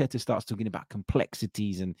Mikel Arteta starts talking about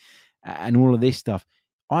complexities and all of this stuff,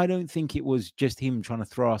 I don't think it was just him trying to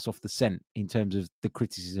throw us off the scent in terms of the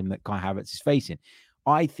criticism that Kai Havertz is facing.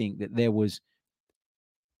 I think that there was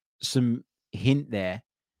some hint there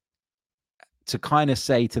to kind of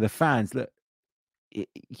say to the fans, look,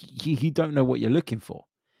 you don't know what you're looking for.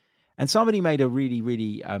 And somebody made a really,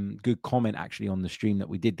 really good comment actually on the stream that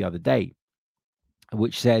we did the other day,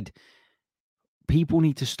 which said people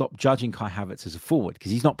need to stop judging Kai Havertz as a forward,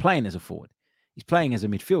 because he's not playing as a forward. He's playing as a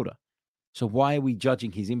midfielder. So why are we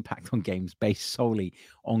judging his impact on games based solely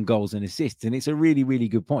on goals and assists? And it's a really, really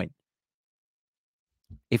good point.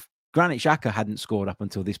 If Granit Xhaka hadn't scored up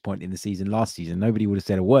until this point in the season last season, nobody would have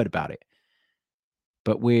said a word about it.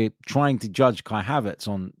 But we're trying to judge Kai Havertz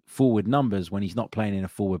on forward numbers when he's not playing in a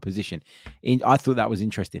forward position. I thought that was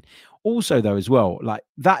interesting. Also, though, as well, like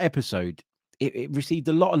that episode, it received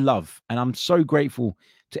a lot of love. And I'm so grateful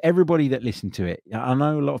to everybody that listened to it. I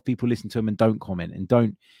know a lot of people listen to them and don't comment and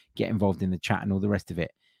don't get involved in the chat and all the rest of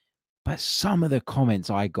it. But some of the comments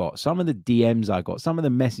I got, some of the DMs I got, some of the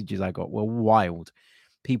messages I got were wild.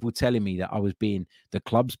 People telling me that I was being the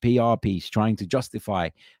club's PR piece, trying to justify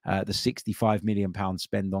the £65 million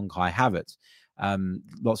spend on Kai Havertz.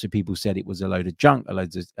 Lots of people said it was a load of junk, a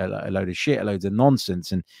load of shit, a load of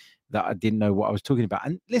nonsense, and that I didn't know what I was talking about.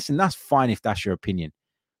 And listen, that's fine if that's your opinion,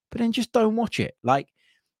 but then just don't watch it. Like,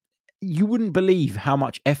 you wouldn't believe how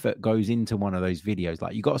much effort goes into one of those videos.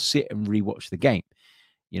 Like, you got to sit and rewatch the game.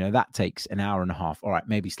 You know, that takes an hour and a half. All right,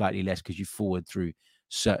 maybe slightly less because you forward through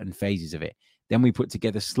certain phases of it. Then we put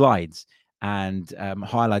together slides and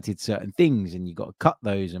highlighted certain things, and you got to cut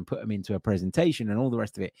those and put them into a presentation and all the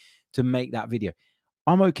rest of it to make that video.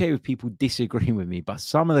 I'm okay with people disagreeing with me, but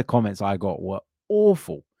some of the comments I got were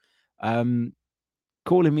awful. Calling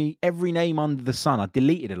calling me every name under the sun. I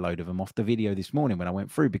deleted a load of them off the video this morning when I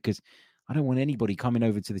went through, because I don't want anybody coming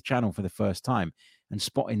over to the channel for the first time and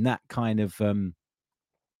spotting that kind of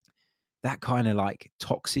like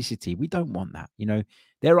toxicity. We don't want that. You know,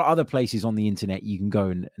 there are other places on the internet you can go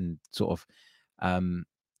and sort of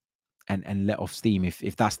and let off steam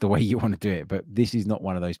if that's the way you want to do it. But this is not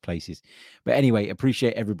one of those places. But anyway,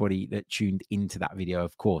 appreciate everybody that tuned into that video,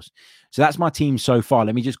 of course. So that's my team so far.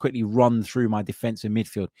 Let me just quickly run through my defense and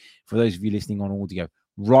midfield for those of you listening on audio.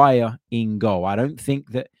 Raya in goal. I don't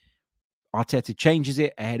think that Arteta changes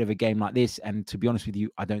it ahead of a game like this. And to be honest with you,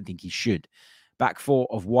 I don't think he should. Back four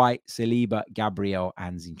of White, Saliba, Gabriel,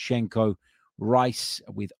 and Zinchenko. Rice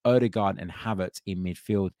with Odegaard and Havertz in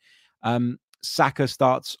midfield. Saka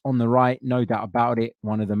starts on the right, no doubt about it.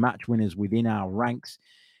 One of the match winners within our ranks.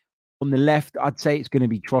 On the left, I'd say it's going to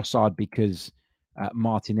be Trossard, because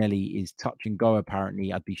Martinelli is touch and go,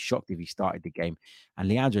 apparently. I'd be shocked if he started the game. And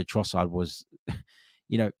Leandro Trossard was,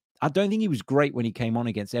 you know, I don't think he was great when he came on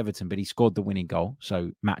against Everton, but he scored the winning goal.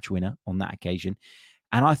 So match winner on that occasion.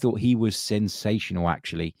 And I thought he was sensational,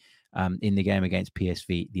 actually, in the game against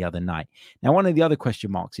PSV the other night. Now, one of the other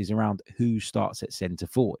question marks is around who starts at centre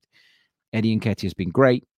forward. Eddie Nketiah has been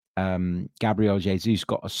great. Gabriel Jesus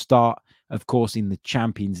got a start, of course, in the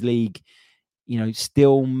Champions League. You know,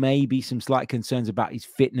 still maybe some slight concerns about his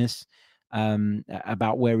fitness,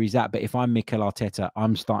 about where he's at. But if I'm Mikel Arteta,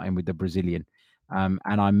 I'm starting with the Brazilian. And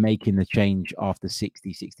I'm making the change after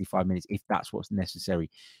 60, 65 minutes, if that's what's necessary.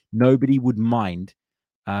 Nobody would mind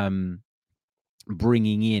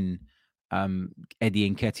bringing in Eddie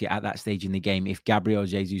Nketiah at that stage in the game if Gabriel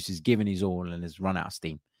Jesus has given his all and has run out of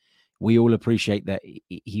steam. We all appreciate that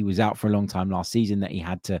he was out for a long time last season, that he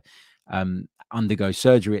had to undergo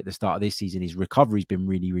surgery at the start of this season. His recovery's been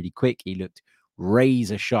really, really quick. He looked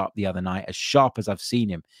razor sharp the other night, as sharp as I've seen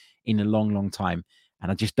him in a long, long time.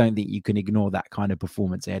 And I just don't think you can ignore that kind of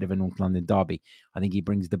performance ahead of a North London derby. I think he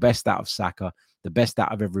brings the best out of Saka, the best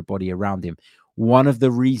out of everybody around him. One of the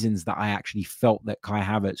reasons that I actually felt that Kai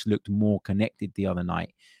Havertz looked more connected the other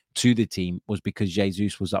night to the team was because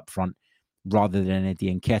Jesus was up front rather than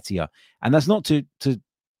Eddie Nketiah. And that's not to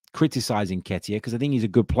criticize Nketiah, because I think he's a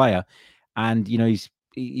good player. And, you know,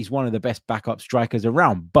 he's one of the best backup strikers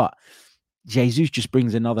around. But Jesus just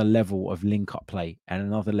brings another level of link-up play and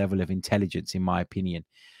another level of intelligence, in my opinion.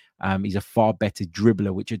 He's a far better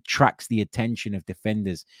dribbler, which attracts the attention of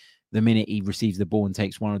defenders the minute he receives the ball and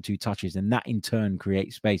takes one or two touches. And that, in turn,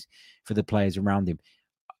 creates space for the players around him.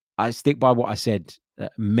 I stick by what I said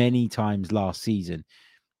many times last season.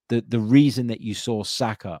 The reason that you saw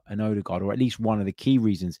Saka and Odegaard, or at least one of the key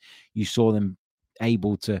reasons you saw them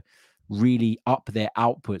able to really up their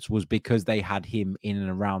outputs, was because they had him in and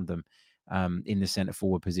around them in the centre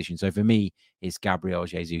forward position. So for me, it's Gabriel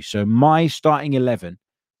Jesus. So my starting 11,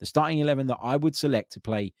 the starting 11 that I would select to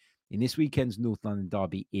play in this weekend's North London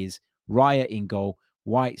derby is Raya in goal,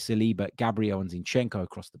 White, Saliba, Gabriel and Zinchenko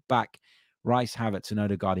across the back, Rice, Havertz and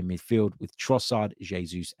Odegaard in midfield, with Trossard,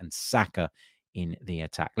 Jesus and Saka in the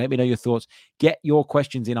attack. Let me know your thoughts. Get your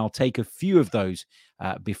questions in. I'll take a few of those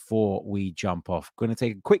before we jump off. Going to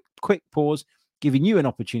take a quick pause, giving you an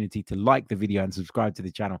opportunity to like the video and subscribe to the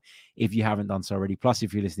channel if you haven't done so already. Plus,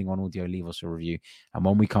 if you're listening on audio, leave us a review. And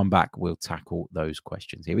when we come back, we'll tackle those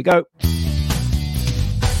questions. Here we go.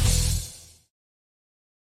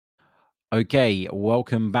 Okay,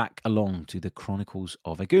 welcome back along to the Chronicles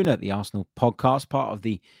of a Gooner, the Arsenal podcast, part of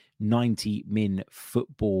the 90 Min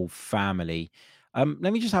football family.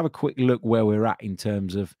 Let me just have a quick look where we're at in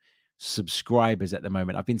terms of subscribers at the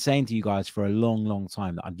moment. I've been saying to you guys for a long, long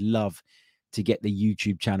time that I'd love to get the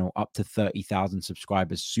YouTube channel up to 30,000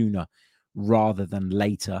 subscribers sooner rather than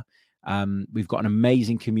later. We've got an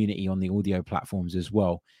amazing community on the audio platforms as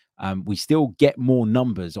well. We still get more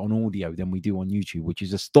numbers on audio than we do on YouTube, which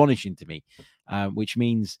is astonishing to me, which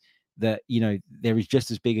means that, you know, there is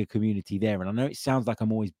just as big a community there. And I know it sounds like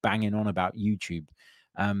I'm always banging on about YouTube,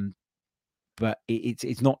 but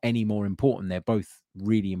it's not any more important. They're both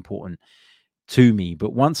really important to me.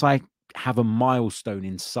 But once I have a milestone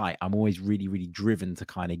in sight, I'm always really, really driven to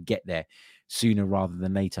kind of get there sooner rather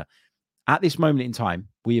than later. At this moment in time,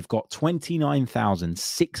 we have got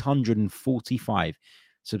 29,645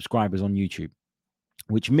 subscribers on YouTube,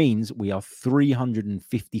 which means we are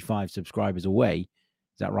 355 subscribers away. Is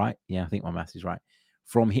that right? Yeah, I think my math is right.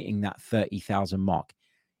 From hitting that 30,000 mark.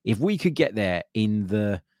 If we could get there in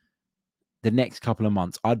the next couple of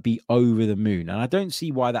months, I'd be over the moon. And I don't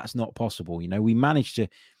see why that's not possible. You know, we managed to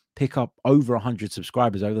pick up over 100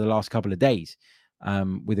 subscribers over the last couple of days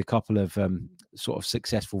with a couple of sort of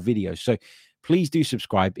successful videos. So please do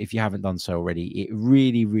subscribe if you haven't done so already. It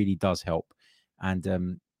really, really does help.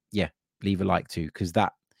 And yeah, leave a like too, because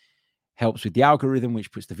that helps with the algorithm,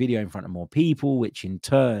 which puts the video in front of more people, which in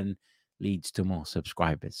turn leads to more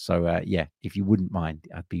subscribers. So yeah, if you wouldn't mind,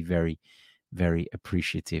 I'd be very, very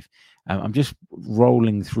appreciative. I'm just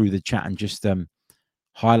rolling through the chat and just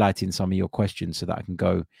highlighting some of your questions so that I can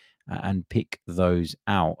go and pick those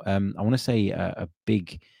out. I want to say a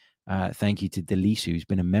big thank you to Delisu, who's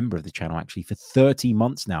been a member of the channel actually for 30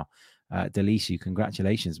 months now. Delisu,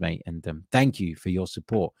 congratulations, mate. And thank you for your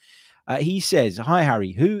support. He says, hi,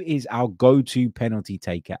 Harry, who is our go-to penalty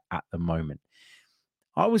taker at the moment?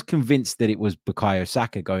 I was convinced that it was Bukayo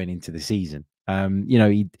Saka going into the season. You know,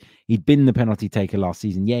 he'd been the penalty taker last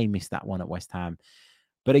season. Yeah, he missed that one at West Ham.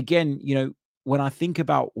 But again, you know, when I think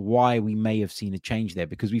about why we may have seen a change there,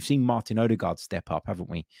 because we've seen Martin Odegaard step up, haven't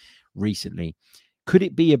we, recently? Could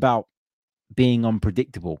it be about being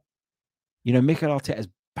unpredictable? You know, Mikel Arteta has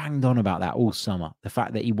banged on about that all summer. The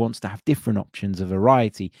fact that he wants to have different options, a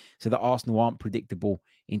variety, so that Arsenal aren't predictable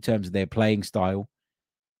in terms of their playing style.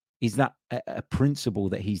 Is that a principle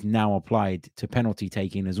that he's now applied to penalty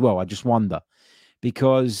taking as well? I just wonder,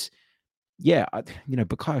 because yeah, you know,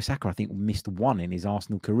 Bukayo Saka, I think, missed one in his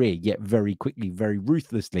Arsenal career, yet very quickly, very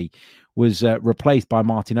ruthlessly was replaced by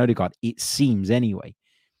Martin Odegaard, it seems anyway.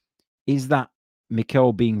 Is that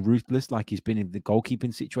Mikel being ruthless like he's been in the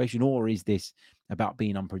goalkeeping situation, or is this about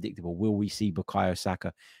being unpredictable? Will we see Bukayo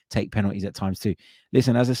Saka take penalties at times too?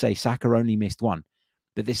 Listen, as I say, Saka only missed one,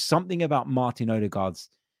 but there's something about Martin Odegaard's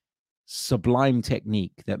sublime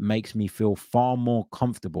technique that makes me feel far more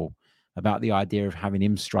comfortable about the idea of having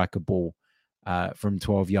him strike a ball from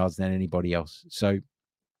 12 yards than anybody else. So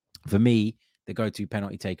for me, the go-to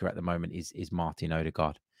penalty taker at the moment is Martin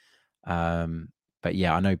Odegaard. But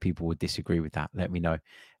yeah, I know people would disagree with that. Let me know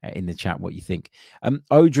in the chat what you think.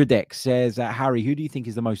 Odradek says, Harry, who do you think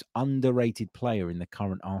is the most underrated player in the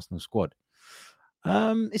current Arsenal squad?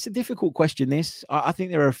 It's a difficult question, this. I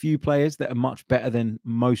think there are a few players that are much better than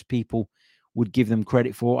most people would give them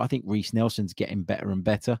credit for. I think Reece Nelson's getting better and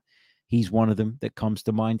better. He's one of them that comes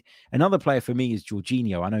to mind. Another player for me is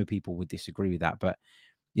Jorginho. I know people would disagree with that, but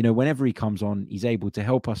you know, whenever he comes on, he's able to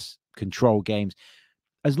help us control games.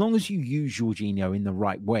 As long as you use Jorginho in the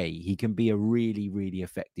right way, he can be a really, really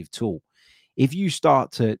effective tool. If you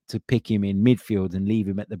start to pick him in midfield and leave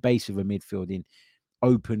him at the base of a midfield in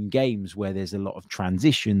open games where there's a lot of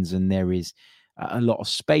transitions and there is a lot of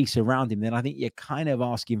space around him, then I think you're kind of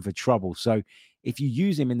asking for trouble. So if you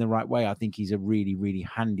use him in the right way, I think he's a really, really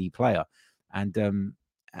handy player. And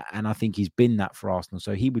I think he's been that for Arsenal.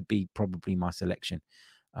 So he would be probably my selection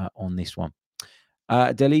on this one.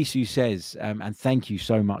 Delisu says, and thank you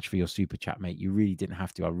so much for your super chat, mate. You really didn't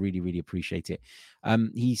have to. I really, really appreciate it.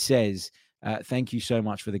 He says, thank you so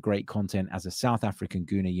much for the great content. As a South African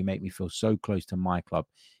Gooner, you make me feel so close to my club.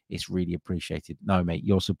 It's really appreciated. No, mate,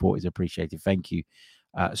 your support is appreciated. Thank you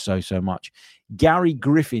so much. Gary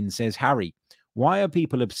Griffin says, Harry, why are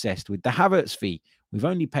people obsessed with the Havertz fee? We've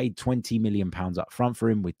only paid £20 million up front for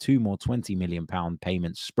him, with two more £20 million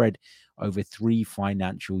payments spread over 3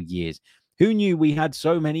 financial years. Who knew we had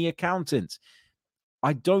so many accountants?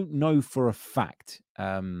 I don't know for a fact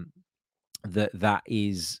that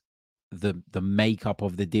is the makeup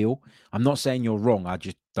of the deal. I'm not saying you're wrong. I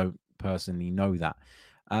just don't personally know that.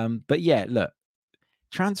 But yeah, look,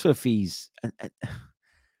 transfer fees,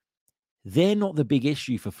 they're not the big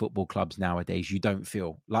issue for football clubs nowadays. You don't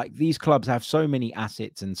feel like these clubs have so many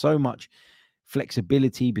assets and so much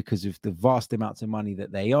flexibility because of the vast amounts of money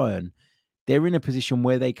that they earn. They're in a position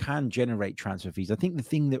where they can generate transfer fees. I think the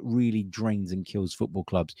thing that really drains and kills football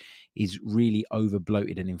clubs is really over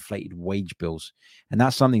bloated and inflated wage bills. And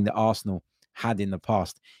that's something that Arsenal had in the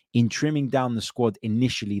past. In trimming down the squad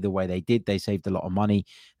initially the way they did, they saved a lot of money.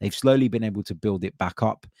 They've slowly been able to build it back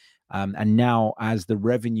up. And now, as the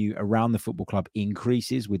revenue around the football club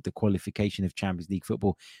increases with the qualification of Champions League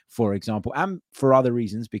football, for example, and for other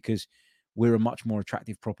reasons, because we're a much more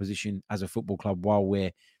attractive proposition as a football club while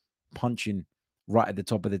we're punching right at the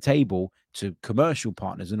top of the table to commercial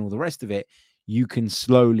partners and all the rest of it, you can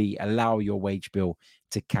slowly allow your wage bill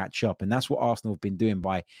to catch up. And that's what Arsenal have been doing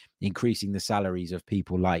by increasing the salaries of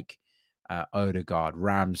people like Odegaard,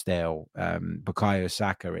 Ramsdale, Bukayo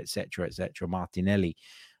Saka, etc., Martinelli.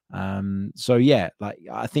 So yeah, like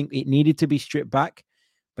I think it needed to be stripped back,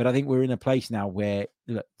 but I think we're in a place now where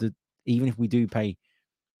look, even if we do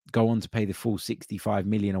go on to pay the full 65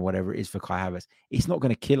 million or whatever it is for Kai Havertz, it's not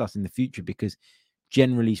going to kill us in the future because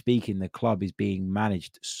generally speaking, the club is being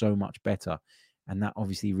managed so much better. And that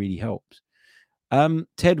obviously really helps.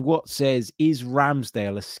 Ted Watt says, is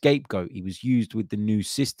Ramsdale a scapegoat? He was used with the new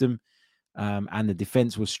system and the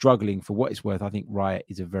defense was struggling. For what it's worth, I think Riot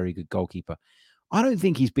is a very good goalkeeper. I don't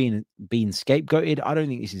think he's being scapegoated. I don't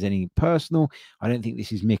think this is anything personal. I don't think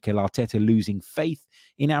this is Mikel Arteta losing faith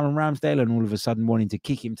in Aaron Ramsdale and all of a sudden wanting to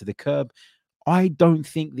kick him to the curb. I don't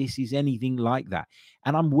think this is anything like that.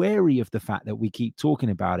 And I'm wary of the fact that we keep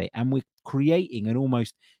talking about it and we're creating an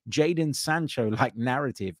almost Jadon Sancho-like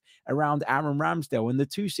narrative around Aaron Ramsdale. And the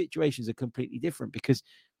two situations are completely different because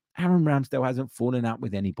Aaron Ramsdale hasn't fallen out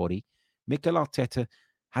with anybody. Mikel Arteta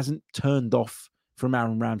hasn't turned off from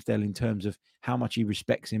Aaron Ramsdale in terms of how much he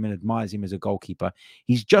respects him and admires him as a goalkeeper.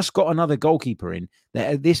 He's just got another goalkeeper in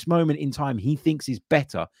that at this moment in time he thinks is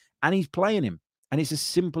better, and he's playing him. And it's as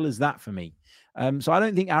simple as that for me. So I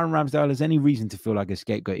don't think Aaron Ramsdale has any reason to feel like a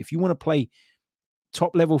scapegoat. If you want to play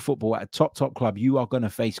top-level football at a top club, you are going to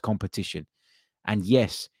face competition. And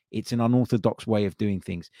yes, it's an unorthodox way of doing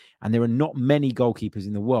things. And there are not many goalkeepers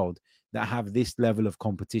in the world that have this level of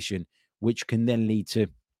competition, which can then lead to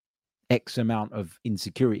X amount of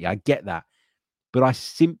insecurity. I get that. But I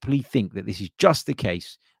simply think that this is just the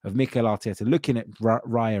case of Mikel Arteta looking at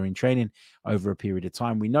Raya in training over a period of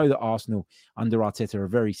time. We know that Arsenal under Arteta are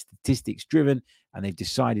very statistics driven, and they've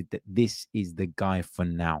decided that this is the guy for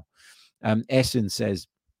now. Essen says,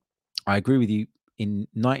 I agree with you in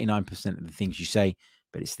 99% of the things you say,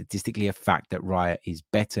 but it's statistically a fact that Raya is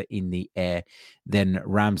better in the air than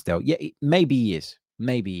Ramsdale. Yeah, maybe he is.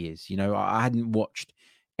 Maybe he is. You know, I hadn't watched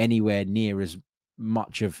anywhere near as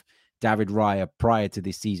much of David Raya prior to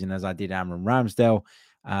this season as I did Aaron Ramsdale.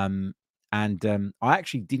 And I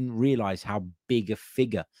actually didn't realize how big a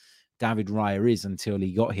figure David Raya is until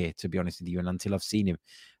he got here, to be honest with you, and until I've seen him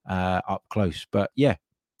up close. But yeah,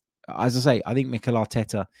 as I say, I think Mikel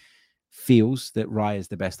Arteta feels that Raya is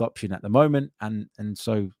the best option at the moment, and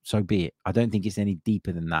so be it. I don't think it's any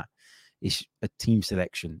deeper than that. It's a team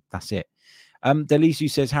selection. That's it. Delisu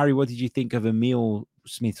says, Harry, what did you think of Emile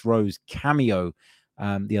Smith-Rowe's cameo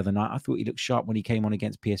the other night? I thought he looked sharp when he came on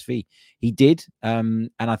against PSV. He did.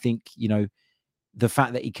 And I think, you know, the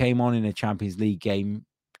fact that he came on in a Champions League game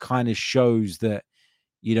kind of shows that,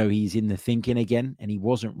 you know, he's in the thinking again, and he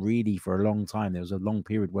wasn't really for a long time. There was a long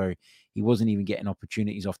period where he wasn't even getting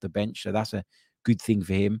opportunities off the bench. So that's a good thing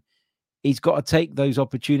for him. He's got to take those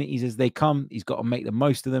opportunities as they come. He's got to make the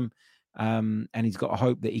most of them. And he's got to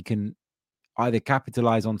hope that he can either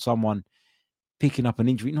capitalize on someone picking up an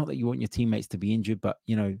injury. Not that you want your teammates to be injured, but,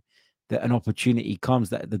 you know, that an opportunity comes,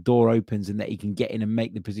 that the door opens and that he can get in and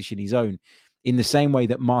make the position his own, in the same way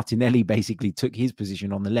that Martinelli basically took his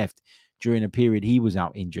position on the left during a period he was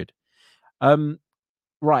out injured.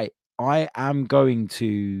 Right. I am going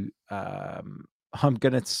to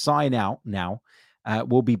sign out now.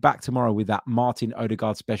 We'll be back tomorrow with that Martin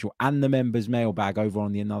Odegaard special and the members mailbag over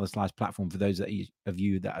on the Another Slice platform for those of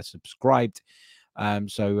you that are subscribed.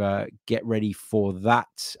 So get ready for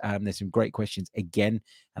that. There's some great questions again,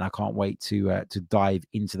 and I can't wait to dive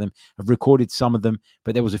into them. I've recorded some of them,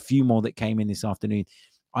 but there was a few more that came in this afternoon.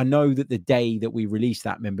 I know that the day that we released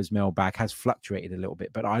that members mailbag has fluctuated a little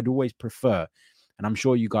bit, but I'd always prefer, and I'm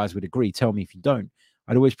sure you guys would agree, tell me if you don't,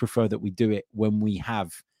 I'd always prefer that we do it when we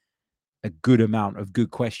have a good amount of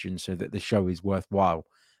good questions so that the show is worthwhile.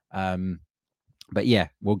 But yeah,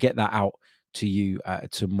 we'll get that out to you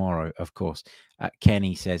tomorrow, of course.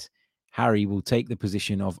 Kenny says, Harry will take the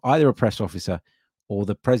position of either a press officer or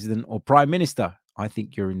the president or prime minister. I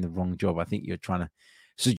think you're in the wrong job. I think you're trying to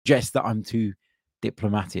suggest that I'm too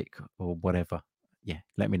diplomatic or whatever. Yeah,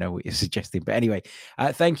 let me know what you're suggesting. But anyway,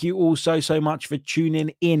 thank you all so much for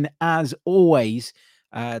tuning in, as always,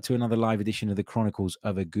 to another live edition of the Chronicles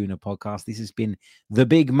of a Gooner podcast. This has been the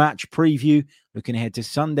big match preview, looking ahead to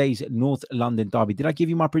Sunday's North London derby. Did I give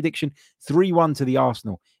you my prediction? 3-1 to the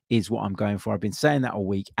Arsenal is what I'm going for. I've been saying that all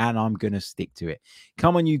week, and I'm going to stick to it.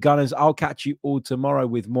 Come on, you Gunners. I'll catch you all tomorrow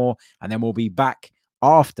with more, and then we'll be back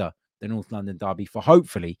after the North London derby for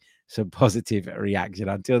hopefully some positive reaction.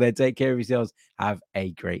 Until then, take care of yourselves. Have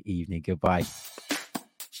a great evening. Goodbye.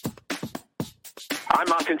 I'm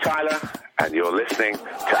Martin Tyler, and you're listening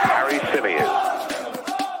to Harry Symeou.